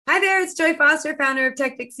Hi there, it's Joy Foster, founder of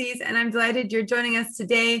Tech Pixies, and I'm delighted you're joining us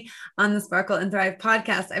today on the Sparkle and Thrive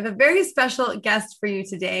podcast. I have a very special guest for you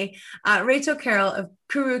today. Rachel Carroll of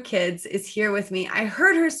Kuru Kids is here with me. I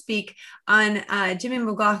heard her speak on Jimmy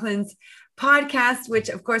McLaughlin's podcast, which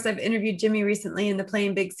of course I've interviewed Jimmy recently in the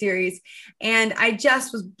Playing Big series. And I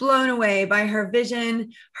just was blown away by her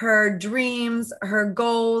vision, her dreams, her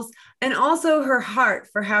goals, and also her heart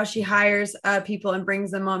for how she hires people and brings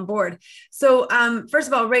them on board. So first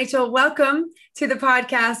of all, Rachel, welcome to the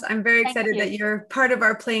podcast. I'm very excited that you're part of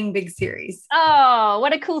our Playing Big series. Oh,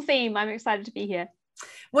 what a cool theme. I'm excited to be here.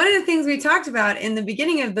 One of the things we talked about in the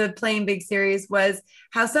beginning of the Playing Big series was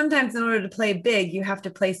how sometimes in order to play big, you have to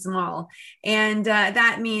play small. And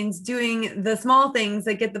that means doing the small things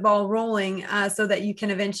that get the ball rolling so that you can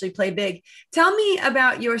eventually play big. Tell me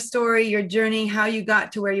about your story, your journey, how you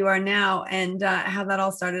got to where you are now, and how that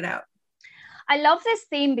all started out. I love this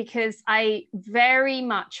theme because I very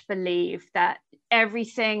much believe that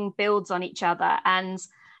everything builds on each other. And,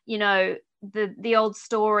 you know, the old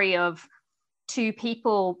story of two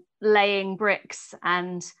people laying bricks,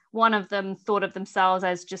 and one of them thought of themselves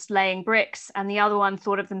as just laying bricks and the other one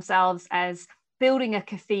thought of themselves as building a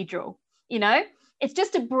cathedral. You know, it's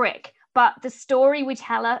just a brick, but the story we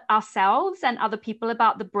tell ourselves and other people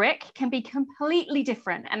about the brick can be completely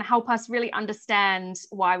different and help us really understand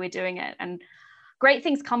why we're doing it. And great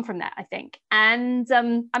things come from that, I think. And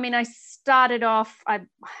I mean, I started off, I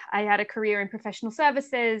had a career in professional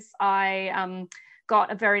services. I got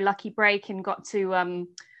a very lucky break and got to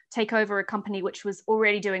take over a company which was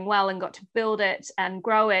already doing well and got to build it and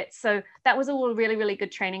grow it. So that was all really, really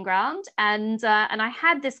good training ground. And I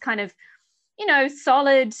had this kind of, you know,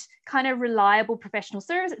 solid, kind of reliable professional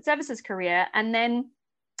services career. And then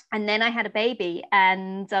I had a baby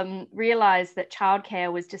and realized that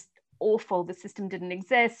childcare was just awful. The system didn't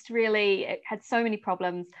exist, really. It had so many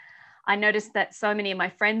problems. I noticed that so many of my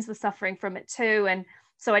friends were suffering from it too. And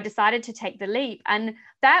so I decided to take the leap. And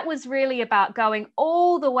that was really about going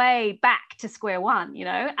all the way back to square one, you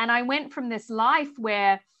know. And I went from this life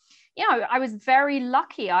where, you know, I was very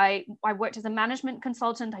lucky. I worked as a management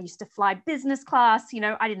consultant. I used to fly business class. You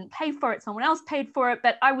know, I didn't pay for it. Someone else paid for it,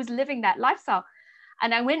 but I was living that lifestyle.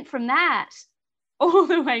 And I went from that all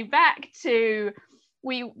the way back to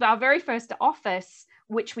our very first office,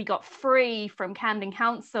 which we got free from Camden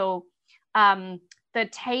Council. The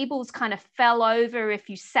tables kind of fell over if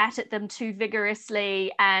you sat at them too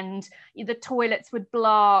vigorously, and the toilets would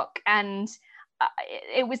block. And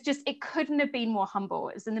it was just, it couldn't have been more humble.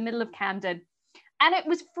 It was in the middle of Camden. And it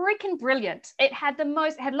was freaking brilliant. It had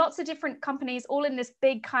lots of different companies all in this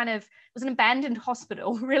big kind of, it was an abandoned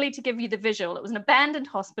hospital, really, to give you the visual. It was an abandoned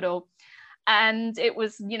hospital. And it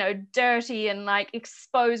was, you know, dirty, and like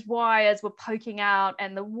exposed wires were poking out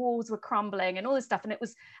and the walls were crumbling and all this stuff. And it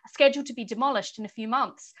was scheduled to be demolished in a few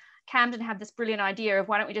months. Camden had this brilliant idea of,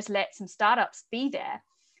 why don't we just let some startups be there?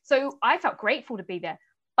 So I felt grateful to be there.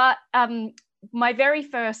 But my very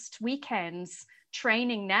first weekends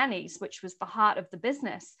training nannies, which was the heart of the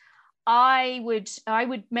business, I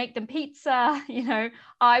would make them pizza, you know,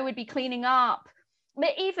 I would be cleaning up.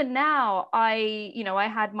 But even now, I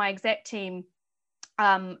had my exec team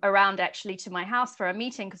around actually to my house for a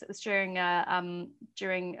meeting, because it was during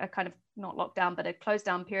a kind of, not lockdown, but a closed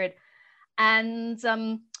down period. And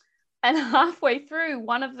halfway through,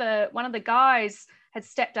 one of the guys had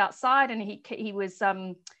stepped outside, and he was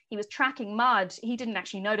tracking mud. He didn't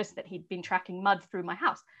actually notice that he'd been tracking mud through my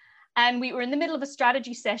house. And we were in the middle of a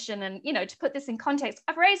strategy session. And, you know, to put this in context,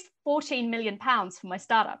 I've raised 14 million pounds for my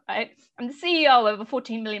startup, right? I'm the CEO of a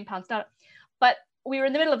 14 million pound startup. But we were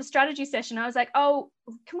in the middle of a strategy session. I was like, oh,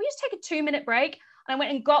 can we just take a 2-minute break? And I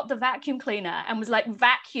went and got the vacuum cleaner and was like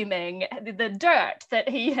vacuuming the dirt that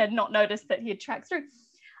he had not noticed that he had tracked through.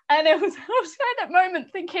 And I was at that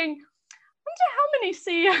moment thinking, I wonder how many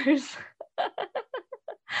CEOs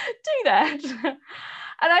do that.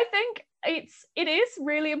 And I think it is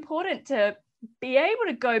really important to be able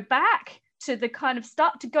to go back to the kind of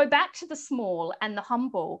to go back to the small and the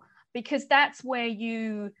humble, because that's where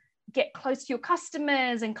you get close to your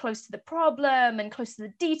customers and close to the problem and close to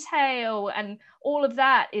the detail, and all of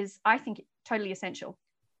that is, I think, totally essential.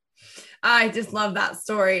 I just love that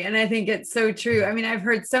story. And I think it's so true. I mean, I've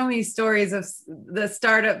heard so many stories of the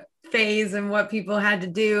startup phase and what people had to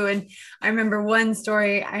do. And I remember one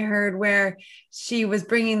story I heard where she was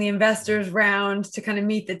bringing the investors round to kind of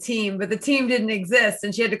meet the team, but the team didn't exist.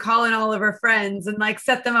 And she had to call in all of her friends and like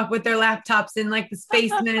set them up with their laptops in like the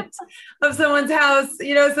basement of someone's house,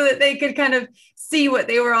 you know, so that they could kind of see what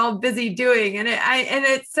they were all busy doing. And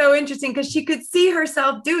it's so interesting because she could see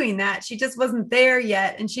herself doing that. She just wasn't there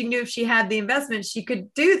yet. And she knew if she had the investment, she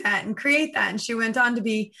could do that and create that. And she went on to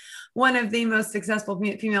be one of the most successful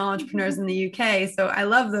female entrepreneurs in the UK. So I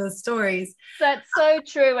love those stories. That's so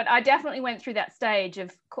true. And I definitely went through that stage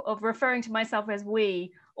of referring to myself as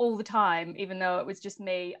we all the time, even though it was just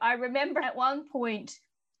me. I remember at one point,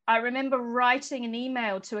 writing an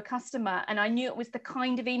email to a customer, and I knew it was the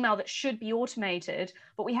kind of email that should be automated,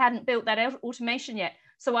 but we hadn't built that automation yet.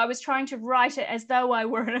 So I was trying to write it as though I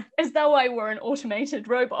were an automated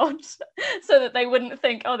robot, so that they wouldn't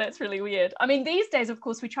think, oh, that's really weird. I mean, these days, of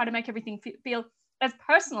course, we try to make everything feel as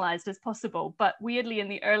personalized as possible. But weirdly, in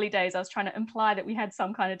the early days, I was trying to imply that we had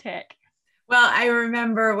some kind of tech. Well, I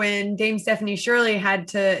remember when Dame Stephanie Shirley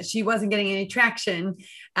she wasn't getting any traction.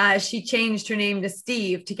 She changed her name to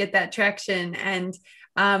Steve to get that traction. And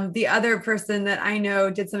the other person that I know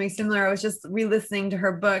did something similar. I was just re-listening to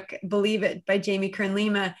her book, Believe It by Jamie Kern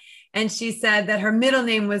Lima. And she said that her middle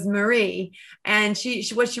name was Marie. And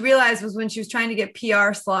what she realized was when she was trying to get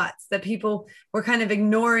PR slots, that people were kind of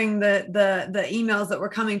ignoring the emails that were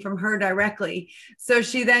coming from her directly. So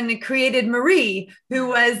she then created Marie, who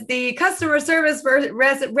was the customer service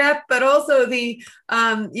rep, but also the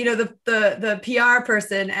PR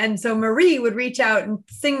person. And so Marie would reach out and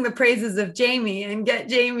sing the praises of Jamie and get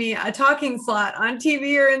Jamie a talking slot on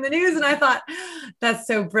TV or in the news. And I thought, that's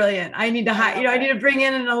so brilliant. I need to I need to bring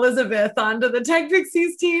in an Elizabeth onto the Tech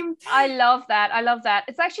Pixies team. I love that.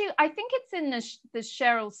 It's actually, I think it's in the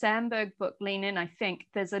Sheryl Sandberg book, Lean In. I think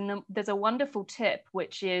there's a wonderful tip,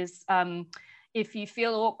 which is if you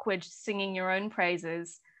feel awkward singing your own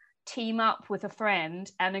praises, team up with a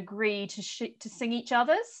friend and agree to sing each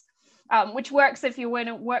other's, which works if you're in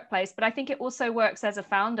a workplace. But I think it also works as a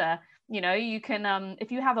founder. You know, you can,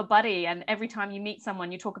 if you have a buddy and every time you meet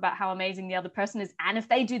someone, you talk about how amazing the other person is. And if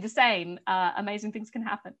they do the same, amazing things can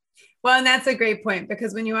happen. Well, and that's a great point,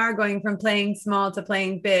 because when you are going from playing small to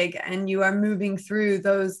playing big and you are moving through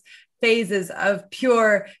those phases of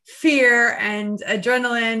pure fear and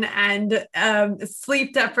adrenaline and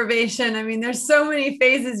sleep deprivation. I mean, there's so many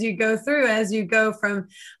phases you go through as you go from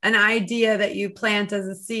an idea that you plant as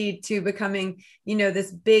a seed to becoming, you know,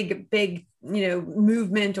 this big, you know,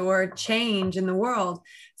 movement or change in the world.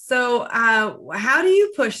 So how do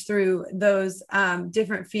you push through those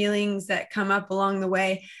different feelings that come up along the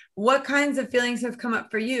way? What kinds of feelings have come up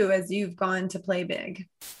for you as you've gone to play big?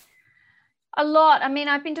 A lot. I mean,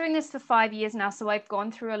 I've been doing this for 5 years now, so I've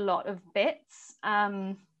gone through a lot of bits.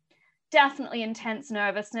 Definitely intense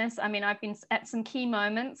nervousness. I mean, I've been at some key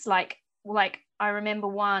moments, like I remember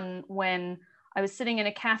one when I was sitting in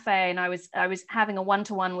a cafe and I was having a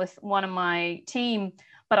one-to-one with one of my team,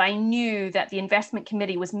 but I knew that the investment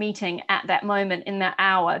committee was meeting at that moment in that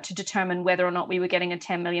hour to determine whether or not we were getting a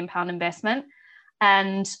 £10 million investment.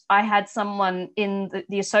 And I had someone in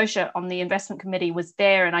the associate on the investment committee was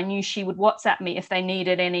there, and I knew she would WhatsApp me if they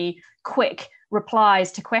needed any quick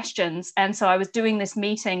replies to questions. And so I was doing this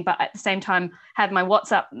meeting, but at the same time had my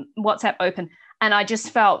WhatsApp open, and I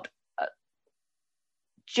just felt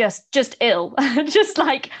just ill, just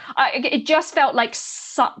like it just felt like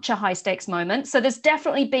such a high stakes moment. So there's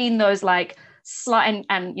definitely been those like slight,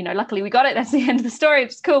 and you know, luckily we got it. That's the end of the story.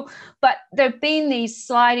 It's cool. But there've been these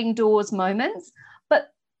sliding doors moments.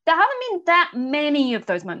 There haven't been that many of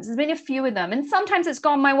those moments. There's been a few of them. And sometimes it's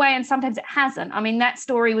gone my way and sometimes it hasn't. I mean, that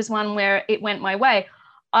story was one where it went my way.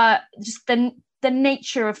 Just the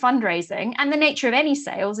nature of fundraising and the nature of any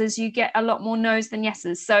sales is you get a lot more no's than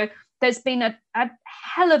yeses. So there's been a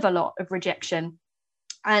hell of a lot of rejection.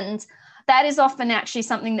 And that is often actually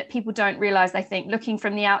something that people don't realize, I think, looking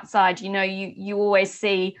from the outside. You know, you always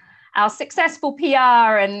see our successful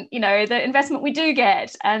PR and, you know, the investment we do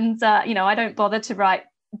get. And, you know, I don't bother to write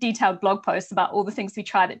detailed blog posts about all the things we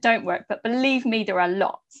try that don't work, but believe me, there are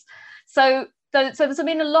lots. So there's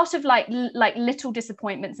been a lot of like little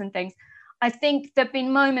disappointments and things. I think there've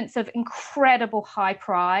been moments of incredible high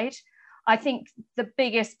pride. I think the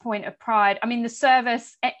biggest point of pride, I mean, the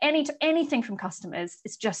service, anything from customers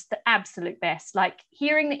is just the absolute best. Like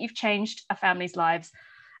hearing that you've changed a family's lives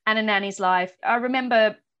and a nanny's life. I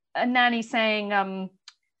remember a nanny saying,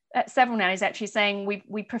 several nannies actually saying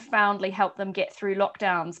we profoundly helped them get through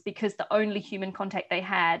lockdowns because the only human contact they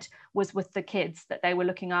had was with the kids that they were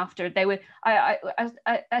looking after. They were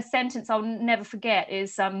a sentence I'll never forget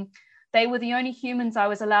is they were the only humans I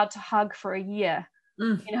was allowed to hug for a year.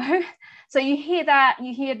 Mm. You know, so you hear that,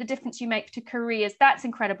 you hear the difference you make to careers. That's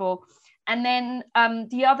incredible. And then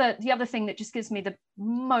the other thing that just gives me the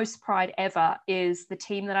most pride ever is the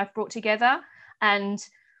team that I've brought together. And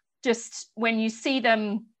just when you see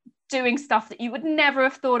them doing stuff that you would never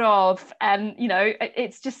have thought of, and you know,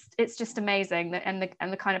 it's just amazing, and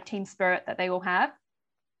the kind of team spirit that they all have.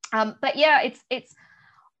 But yeah, it's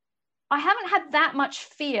I haven't had that much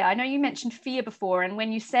fear. I know you mentioned fear before, and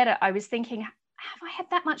when you said it, I was thinking, have I had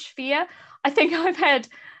that much fear? I think I've had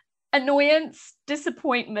annoyance,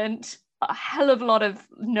 disappointment, a hell of a lot of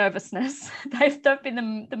nervousness. They've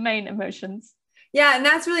been the main emotions. Yeah, and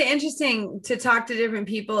that's really interesting to talk to different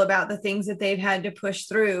people about the things that they've had to push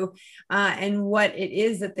through, and what it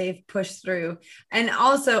is that they've pushed through. And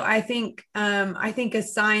also, I think a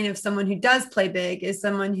sign of someone who does play big is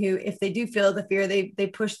someone who, if they do feel the fear, they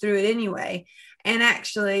push through it anyway. And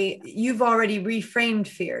actually, you've already reframed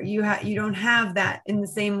fear. You don't have that in the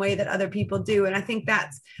same way that other people do. And I think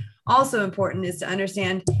that's also important, is to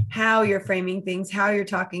understand how you're framing things, how you're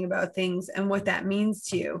talking about things, and what that means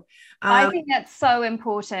to you. I think that's so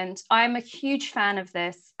important. I'm a huge fan of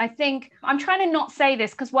this. I think I'm trying to not say this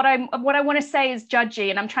because what I want to say is judgy,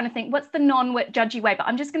 and I'm trying to think what's the non-judgy way, but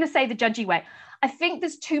I'm just going to say the judgy way. I think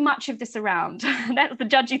there's too much of this around. That's the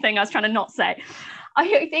judgy thing I was trying to not say.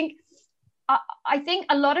 I think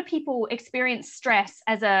a lot of people experience stress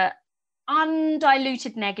as a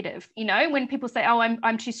undiluted negative. You know, when people say, oh,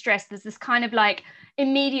 I'm too stressed, there's this kind of like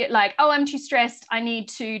immediate, like, oh, I'm too stressed, I need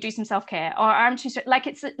to do some self-care, or I'm too stressed, like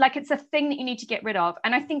it's a thing that you need to get rid of.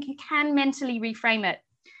 And I think you can mentally reframe it.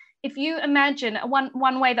 If you imagine,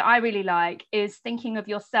 one way that I really like is thinking of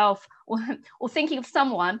yourself or thinking of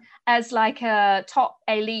someone as like a top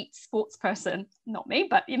elite sports person, not me,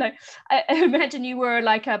 but you know, imagine you were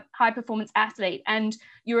like a high performance athlete and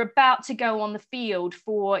you're about to go on the field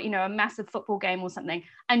for, you know, a massive football game or something,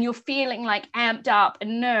 and you're feeling like amped up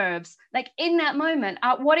and nerves. Like in that moment,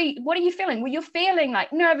 what are you feeling? Well, you're feeling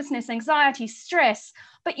like nervousness, anxiety, stress,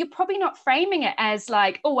 but you're probably not framing it as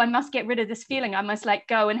like, oh, I must get rid of this feeling, I must like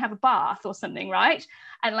go and have a bath or something, right?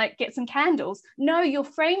 And like get some candles. No, you're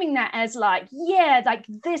framing that as like, yeah, like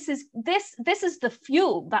this is the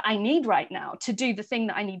fuel that I need right now to do the thing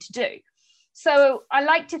that I need to do. So I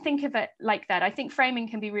like to think of it like that. I think framing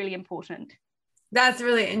can be really important. That's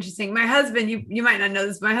really interesting. My husband, you might not know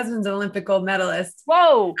this, my husband's an Olympic gold medalist.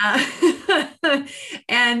 Whoa.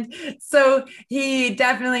 And so he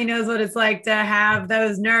definitely knows what it's like to have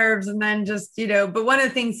those nerves, and then just, you know, but one of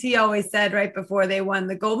the things he always said right before they won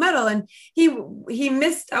the gold medal, and he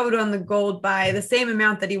missed out on the gold by the same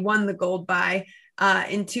amount that he won the gold by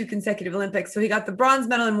in 2 consecutive Olympics. So he got the bronze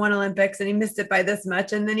medal in one Olympics and he missed it by this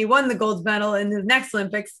much. And then he won the gold medal in the next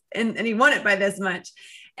Olympics and he won it by this much.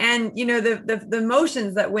 And, you know, the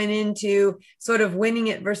emotions that went into sort of winning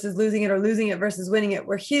it versus losing it, or losing it versus winning it,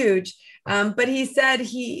 were huge. But he said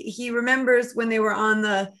he remembers when they were on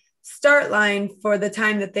the start line for the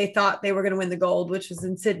time that they thought they were going to win the gold, which was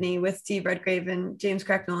in Sydney with Steve Redgrave and James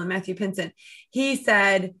Cracknell and Matthew Pinson. He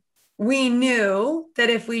said, we knew that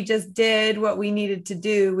if we just did what we needed to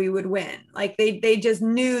do, we would win. Like they just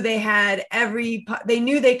knew they had they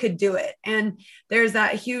knew they could do it. And there's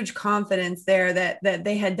that huge confidence there that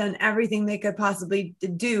they had done everything they could possibly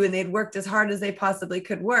do, and they'd worked as hard as they possibly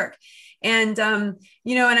could work. And,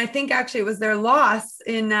 you know, and I think actually it was their loss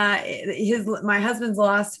in my husband's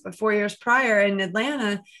loss 4 years prior in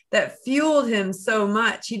Atlanta that fueled him so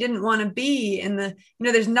much. He didn't want to be in the, you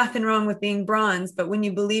know, there's nothing wrong with being bronze, but when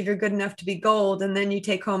you believe you're good enough to be gold and then you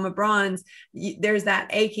take home a bronze, there's that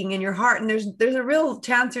aching in your heart. And there's a real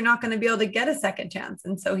chance you're not going to be able to get a second chance.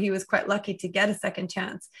 And so he was quite lucky to get a second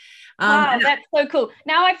chance. Wow, that's so cool.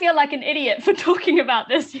 Now I feel like an idiot for talking about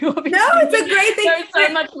this. You obviously it's a great thing. Know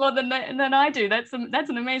so much more than I do. That's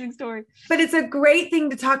an amazing story. But it's a great thing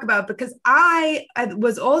to talk about, because I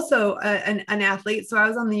was also an athlete. So I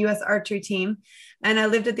was on the U.S. archery team, and I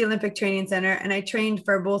lived at the Olympic Training Center, and I trained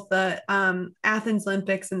for both the Athens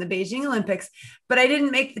Olympics and the Beijing Olympics, but I didn't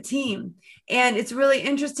make the team. And it's really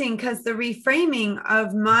interesting because the reframing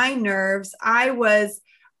of my nerves, I was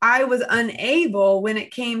unable when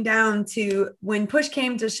it came down to, when push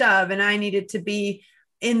came to shove and I needed to be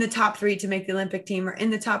in the top 3 to make the Olympic team, or in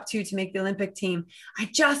the top 2 to make the Olympic team. I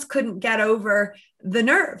just couldn't get over the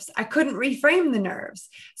nerves. I couldn't reframe the nerves.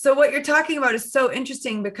 So what you're talking about is so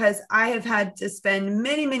interesting, because I have had to spend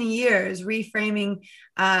many, many years reframing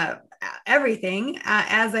everything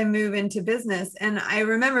as I move into business. And I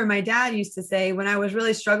remember my dad used to say, when I was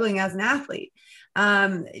really struggling as an athlete,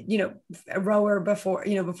 a rower before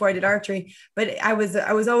I did archery, but I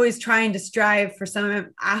was always trying to strive for some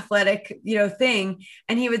athletic, thing.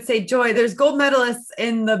 And he would say, Joy, there's gold medalists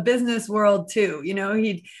in the business world too.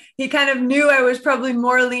 He kind of knew I was probably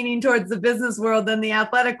more leaning towards the business world than the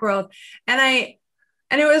athletic world.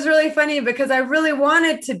 And it was really funny because I really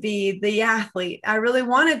wanted to be the athlete. I really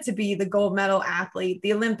wanted to be the gold medal athlete,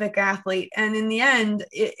 the Olympic athlete. And in the end,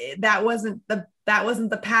 that wasn't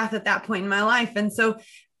the path at that point in my life. And so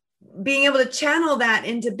being able to channel that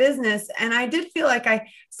into business. And I did feel like I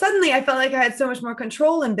felt like I had so much more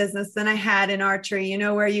control in business than I had in archery,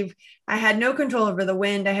 where I had no control over the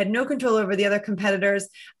wind. I had no control over the other competitors.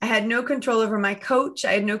 I had no control over my coach.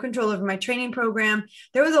 I had no control over my training program.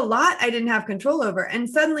 There was a lot I didn't have control over. And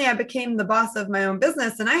suddenly I became the boss of my own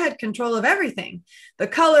business and I had control of everything: the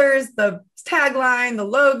colors, the tagline, the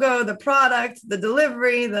logo, the product, the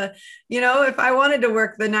delivery, if I wanted to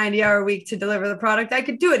work the 90-hour week to deliver the product, I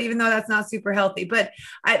could do it, even though that's not super healthy. But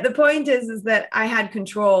the point is that I had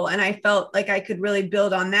control and I felt like I could really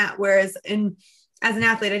build on that. Whereas as an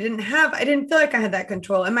athlete, I didn't feel like I had that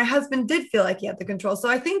control. And my husband did feel like he had the control. So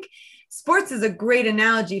I think sports is a great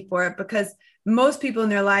analogy for it, because most people in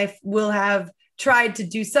their life will have tried to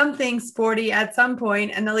do something sporty at some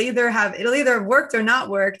point, and it'll either worked or not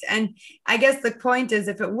worked. And I guess the point is,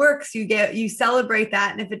 if it works, you celebrate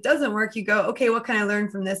that. And if it doesn't work, you go, okay, what can I learn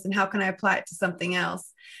from this? And how can I apply it to something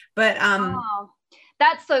else? But, wow,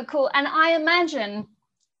 that's so cool. And I imagine,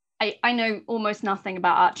 I know almost nothing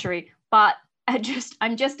about archery, but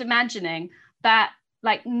I'm just imagining that,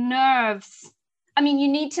 like, nerves, I mean, you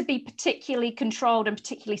need to be particularly controlled and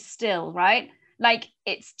particularly still, right? Like,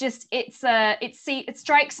 it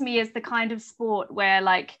strikes me as the kind of sport where,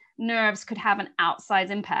 like, nerves could have an outsized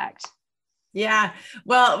impact. Yeah.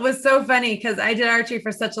 Well, it was so funny because I did archery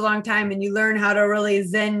for such a long time, and you learn how to really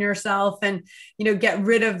zen yourself and, get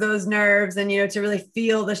rid of those nerves and, to really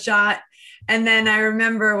feel the shot. And then I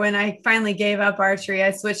remember when I finally gave up archery, I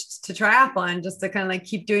switched to triathlon just to kind of like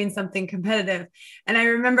keep doing something competitive. And I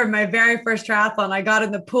remember my very first triathlon, I got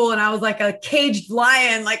in the pool and I was like a caged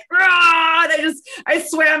lion, like, rah! And I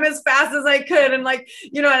swam as fast as I could. And like,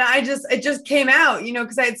 and it just came out,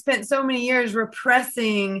 because I had spent so many years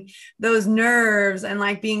repressing those nerves and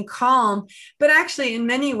like being calm. But actually, in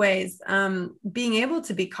many ways, being able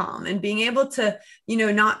to be calm and being able to,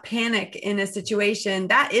 not panic in a situation,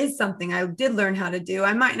 that is something I did learn how to do.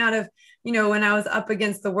 I might not have, when I was up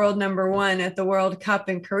against the world number one at the World Cup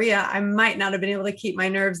in Korea, I might not have been able to keep my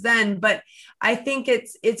nerves then. But I think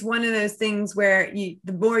it's one of those things where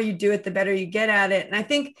the more you do it, the better you get at it. And I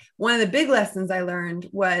think one of the big lessons I learned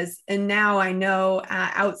was, and now I know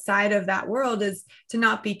outside of that world, is to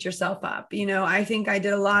not beat yourself up. I think I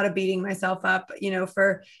did a lot of beating myself up,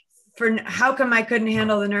 for how come I couldn't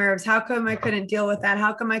handle the nerves? How come I couldn't deal with that?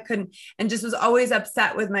 How come I couldn't? And just was always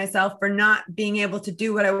upset with myself for not being able to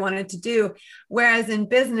do what I wanted to do. Whereas in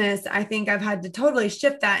business, I think I've had to totally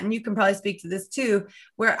shift that. And you can probably speak to this too,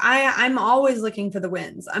 where I'm always looking for the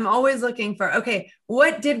wins. I'm always looking for, okay,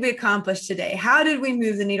 what did we accomplish today? How did we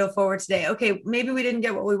move the needle forward today? Okay, maybe we didn't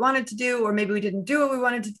get what we wanted to do, or maybe we didn't do what we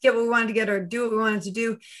wanted to get, or do what we wanted to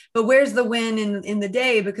do. But where's the win in the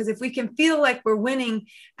day? Because if we can feel like we're winning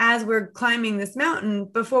as we're climbing this mountain,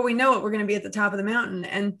 before we know it, we're going to be at the top of the mountain.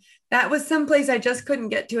 And that was someplace I just couldn't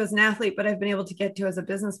get to as an athlete, but I've been able to get to as a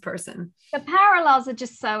business person. The parallels are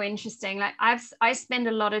just so interesting. Like, I spend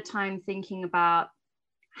a lot of time thinking about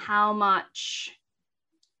how much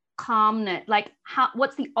calmness, like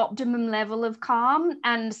what's the optimum level of calm,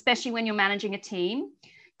 and especially when you're managing a team,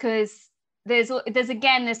 because there's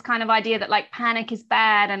again this kind of idea that like panic is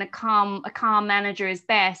bad and a calm manager is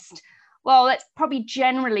best. Well, that's probably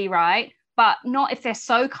generally right, but not if they're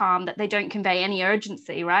so calm that they don't convey any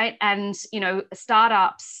urgency, right? And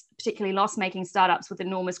startups, particularly loss-making startups with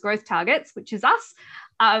enormous growth targets, which is us,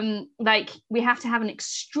 like, we have to have an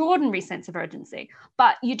extraordinary sense of urgency.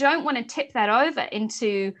 But you don't want to tip that over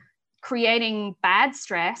into creating bad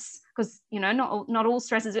stress, because not all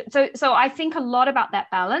stress is so I think a lot about that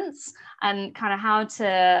balance and kind of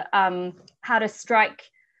how to strike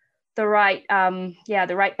the right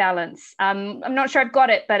the right balance. I'm not sure I've got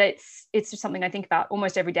it, but it's just something I think about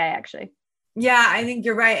almost every day, actually. Yeah, I think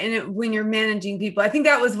you're right. And when you're managing people, I think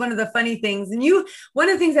that was one of the funny things. And one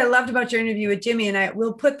of the things I loved about your interview with Jimmy, and I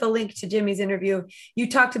will put the link to Jimmy's interview, you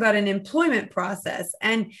talked about an employment process,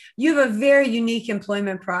 and you have a very unique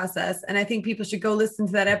employment process. And I think people should go listen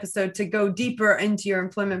to that episode to go deeper into your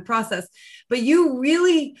employment process. But you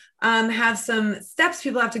really have some steps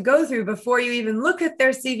people have to go through before you even look at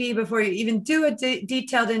their CV, before you even do a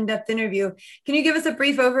detailed, in-depth interview. Can you give us a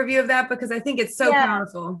brief overview of that? Because I think it's so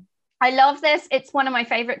powerful. I love this. It's one of my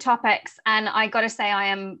favorite topics. And I got to say, I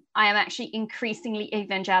am actually increasingly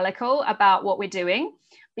evangelical about what we're doing,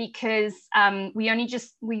 because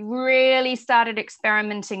we really started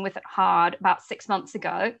experimenting with it hard about 6 months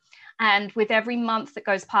ago. And with every month that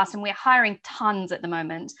goes past, and we're hiring tons at the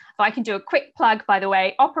moment. If I can do a quick plug, by the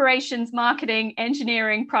way, operations, marketing,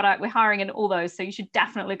 engineering, product, we're hiring in all those. So you should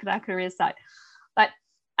definitely look at our careers site. But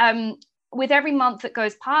with every month that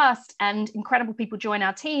goes past and incredible people join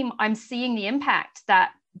our team, I'm seeing the impact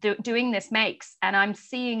that doing this makes. And I'm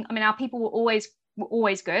seeing, I mean, our people were always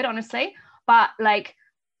good, honestly, but like,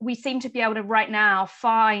 we seem to be able to right now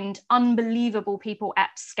find unbelievable people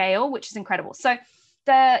at scale, which is incredible. So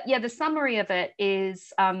the summary of it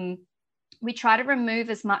is we try to remove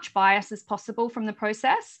as much bias as possible from the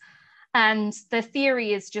process. And the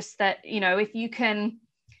theory is just that, if you can,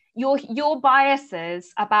 your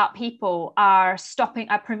biases about people are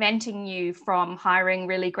preventing you from hiring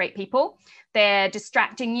really great people. They're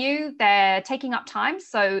distracting you, they're taking up time.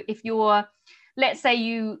 So if let's say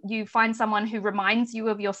you find someone who reminds you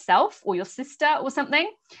of yourself or your sister or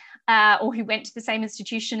something, or who went to the same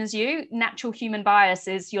institution as you, natural human bias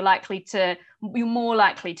is you're more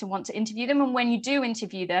likely to want to interview them. And when you do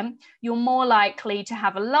interview them, you're more likely to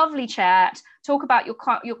have a lovely chat, talk about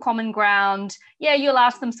your common ground. Yeah, you'll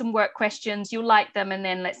ask them some work questions, you'll like them, and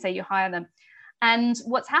then let's say you hire them. And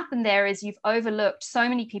what's happened there is you've overlooked so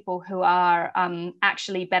many people who are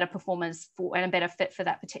actually better performers and a better fit for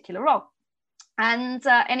that particular role. And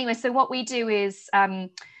anyway, so what we do is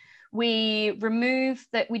we remove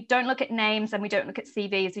that. We don't look at names and we don't look at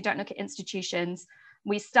CVs. We don't look at institutions.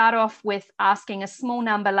 We start off with asking a small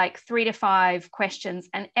number, like 3 to 5 questions.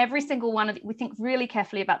 And every single one we think really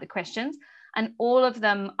carefully about the questions. And all of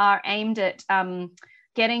them are aimed at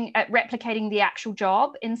replicating the actual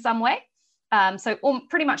job in some way. So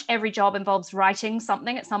pretty much every job involves writing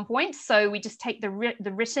something at some point. So we just take the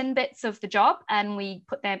written bits of the job and we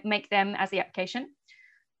make them as the application.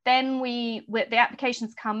 Then the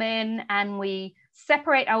applications come in and we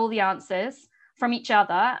separate all the answers from each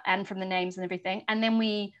other and from the names and everything. And then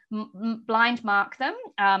we blind mark them.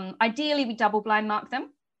 Ideally, we double blind mark them.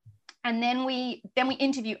 And then we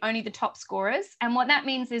interview only the top scorers. And what that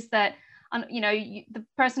means is that, the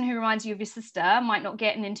person who reminds you of your sister might not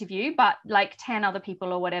get an interview, but like 10 other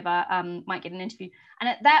people or whatever might get an interview. And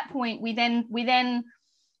at that point, we then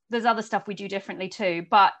there's other stuff we do differently too.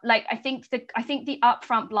 But like, I think the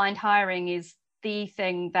upfront blind hiring is the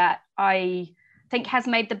thing that I think has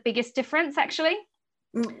made the biggest difference, actually.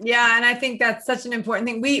 Yeah. And I think that's such an important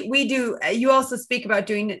thing. We do, you also speak about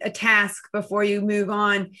doing a task before you move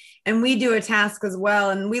on, and we do a task as well.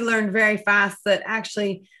 And we learned very fast that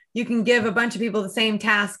actually you can give a bunch of people the same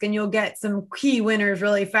task and you'll get some key winners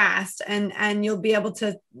really fast, and you'll be able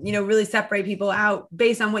to, really separate people out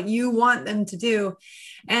based on what you want them to do.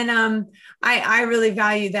 And I really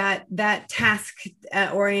value that task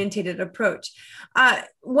oriented approach.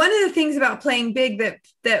 One of the things about playing big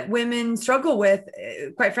that women struggle with,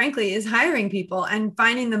 quite frankly, is hiring people and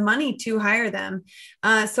finding the money to hire them.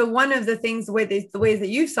 So one of the things, the ways that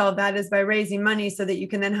you've solved that is by raising money so that you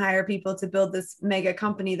can then hire people to build this mega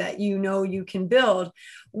company that you can build.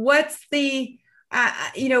 What's the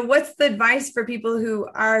advice for people who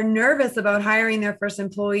are nervous about hiring their first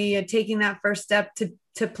employee and taking that first step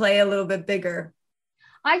to play a little bit bigger?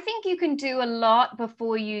 I think you can do a lot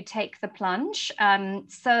before you take the plunge.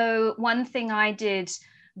 So one thing I did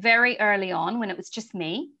very early on, when it was just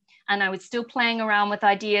me and I was still playing around with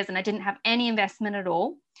ideas and I didn't have any investment at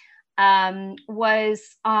all, was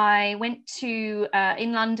I went to,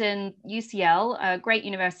 in London, UCL, a great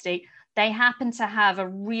university. They happen to have a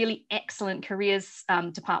really excellent careers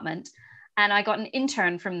department. And I got an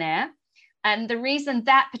intern from there. And the reason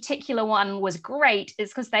that particular one was great is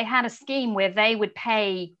because they had a scheme where they would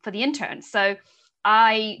pay for the intern. So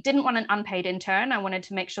I didn't want an unpaid intern. I wanted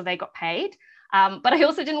to make sure they got paid. But I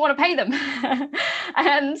also didn't want to pay them.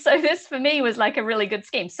 And so this for me was like a really good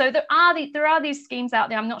scheme. So there are these schemes out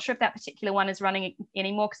there. I'm not sure if that particular one is running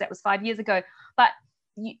anymore because that was 5 years ago. But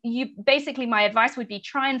you basically, my advice would be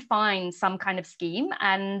try and find some kind of scheme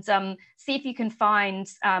and see if you can find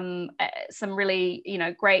some really,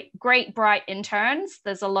 great, bright interns.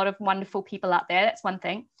 There's a lot of wonderful people out there. That's one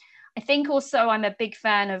thing. I think also I'm a big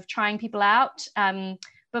fan of trying people out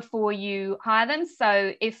before you hire them.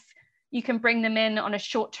 So if you can bring them in on a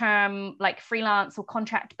short-term, like freelance or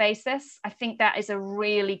contract basis, I think that is a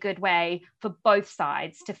really good way for both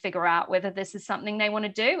sides to figure out whether this is something they want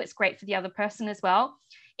to do. It's great for the other person as well.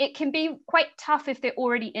 It can be quite tough if they're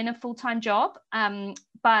already in a full-time job.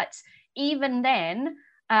 But even then,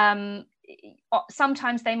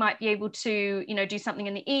 sometimes they might be able to, do something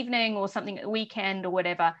in the evening or something at the weekend or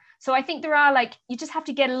whatever. So I think there are you just have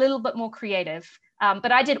to get a little bit more creative.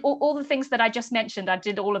 But I did all the things that I just mentioned. I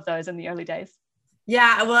did all of those in the early days.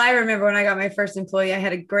 Yeah, well, I remember when I got my first employee, I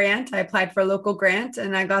had a grant. I applied for a local grant,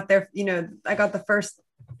 and I got I got the first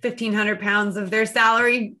 1,500 pounds of their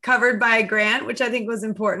salary covered by a grant, which I think was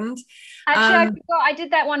important. Actually, I forgot. I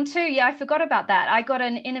did that one too. Yeah, I forgot about that. I got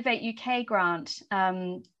an Innovate UK grant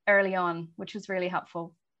early on, which was really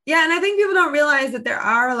helpful. Yeah, and I think people don't realize that there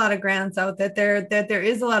are a lot of grants out there, that there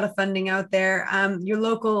is a lot of funding out there. Your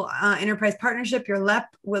local enterprise partnership, your LEP,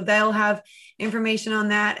 they'll have information on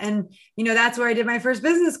that. And, that's where I did my first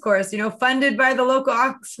business course, funded by the local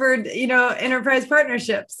Oxford, enterprise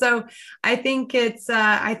partnership. So I think it's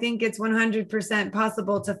 100%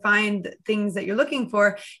 possible to find things that you're looking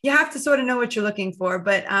for. You have to sort of know what you're looking for.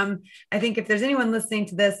 But I think if there's anyone listening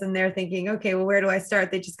to this and they're thinking, okay, well, where do I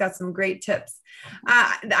start? They just got some great tips.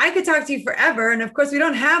 I could talk to you forever. And of course, we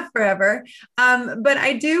don't have forever. But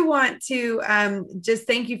I do want to just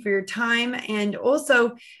thank you for your time. And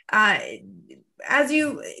also, do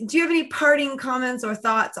you have any parting comments or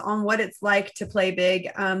thoughts on what it's like to play big?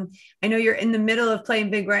 I know you're in the middle of playing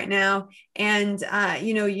big right now, and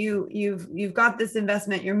you've got this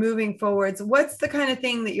investment, you're moving forwards. What's the kind of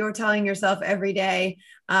thing that you're telling yourself every day,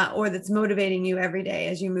 or that's motivating you every day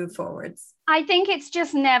as you move forwards? I think it's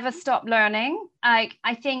just never stop learning.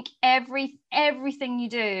 I think everything you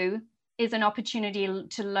do is an opportunity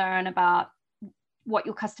to learn about what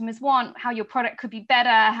your customers want, how your product could be better,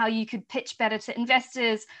 how you could pitch better to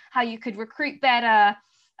investors, how you could recruit better.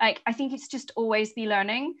 I think it's just always be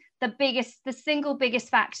learning. The single biggest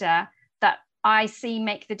factor that I see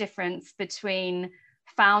make the difference between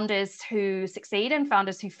founders who succeed and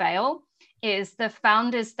founders who fail is the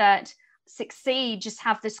founders that succeed just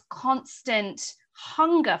have this constant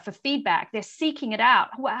hunger for feedback. They're seeking it out.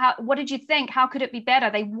 What did you think? How could it be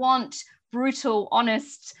better? They want brutal,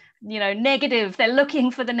 honest, negative. They're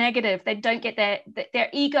looking for the negative. They don't get their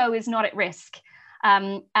ego is not at risk.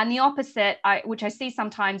 And the opposite, which I see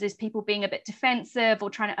sometimes, is people being a bit defensive or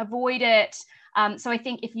trying to avoid it. So I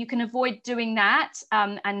think if you can avoid doing that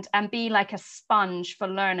and be like a sponge for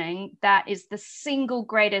learning, that is the single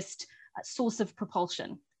greatest source of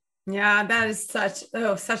propulsion. Yeah, that is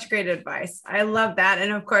such great advice. I love that.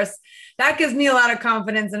 And of course, that gives me a lot of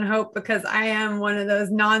confidence and hope because I am one of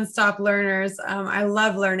those nonstop learners. I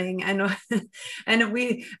love learning. And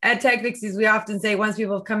we at Tech Pixies, we often say once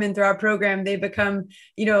people come in through our program, they become,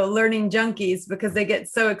 learning junkies because they get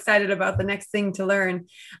so excited about the next thing to learn.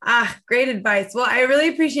 Great advice. Well, I really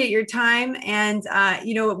appreciate your time and,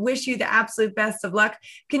 wish you the absolute best of luck.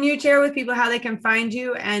 Can you share with people how they can find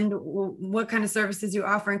you and what kind of services you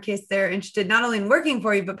offer in case they're interested not only in working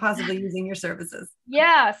for you, but possibly using your services?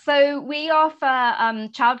 Yeah, so we offer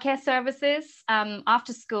childcare services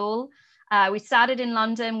after school. We started in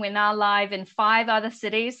London. We're now live in 5 other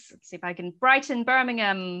cities. Let's see if I can. Brighton,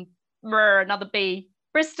 Birmingham, another B,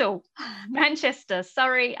 Bristol, Manchester,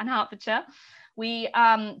 Surrey, and Hertfordshire. We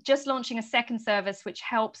just launching a second service, which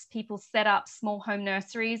helps people set up small home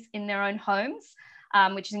nurseries in their own homes,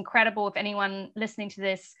 which is incredible. If anyone listening to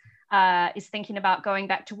this is thinking about going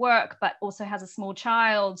back to work, but also has a small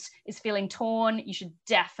child, is feeling torn, you should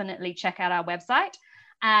definitely check out our website.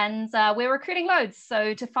 And we're recruiting loads.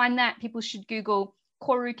 So to find that, people should Google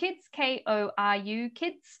Koru Kids, Koru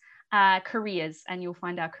Kids, careers, and you'll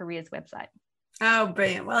find our careers website. Oh,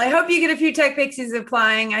 brilliant. Well, I hope you get a few Tech Pixies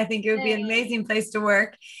applying. I think it would be an amazing place to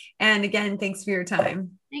work. And again, thanks for your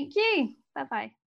time. Thank you. Bye-bye.